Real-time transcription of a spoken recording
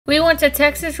We went to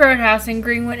Texas Roadhouse in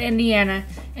Greenwood, Indiana,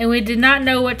 and we did not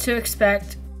know what to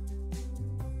expect.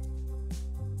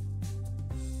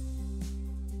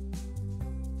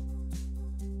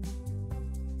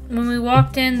 When we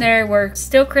walked in, there were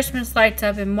still Christmas lights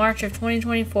up in March of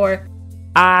 2024.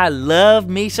 I love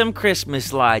me some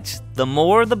Christmas lights. The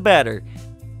more the better.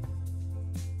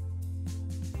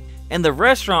 And the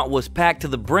restaurant was packed to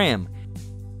the brim.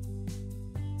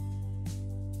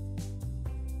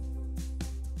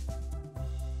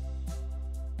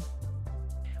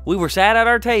 We were sat at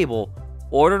our table,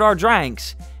 ordered our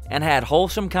drinks, and had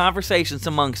wholesome conversations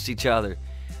amongst each other.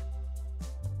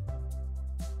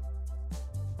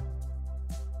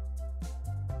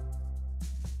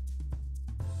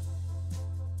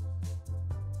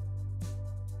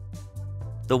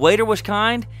 The waiter was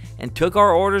kind and took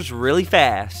our orders really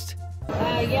fast.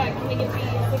 Yeah, can we get me a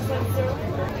 6-ounce sirloin?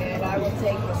 And I will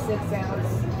take a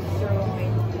 6-ounce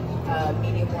sirloin,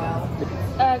 medium well.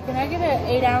 Can I get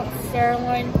an 8-ounce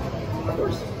sirloin? Of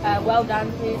course. Well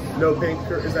done, please. No pink,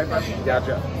 is that fine?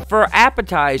 Gotcha. For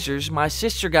appetizers, my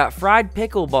sister got fried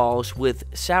pickleballs with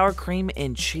sour cream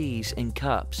and cheese in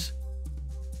cups.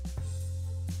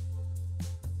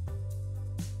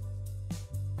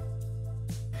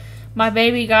 My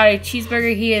baby got a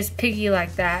cheeseburger. He is picky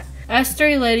like that. Us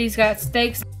three ladies got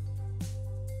steaks.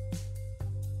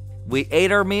 We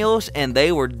ate our meals and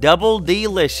they were double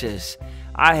delicious.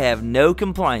 I have no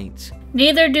complaints.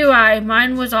 Neither do I.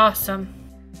 Mine was awesome.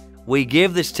 We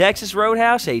give this Texas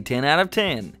Roadhouse a 10 out of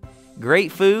 10.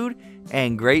 Great food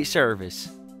and great service.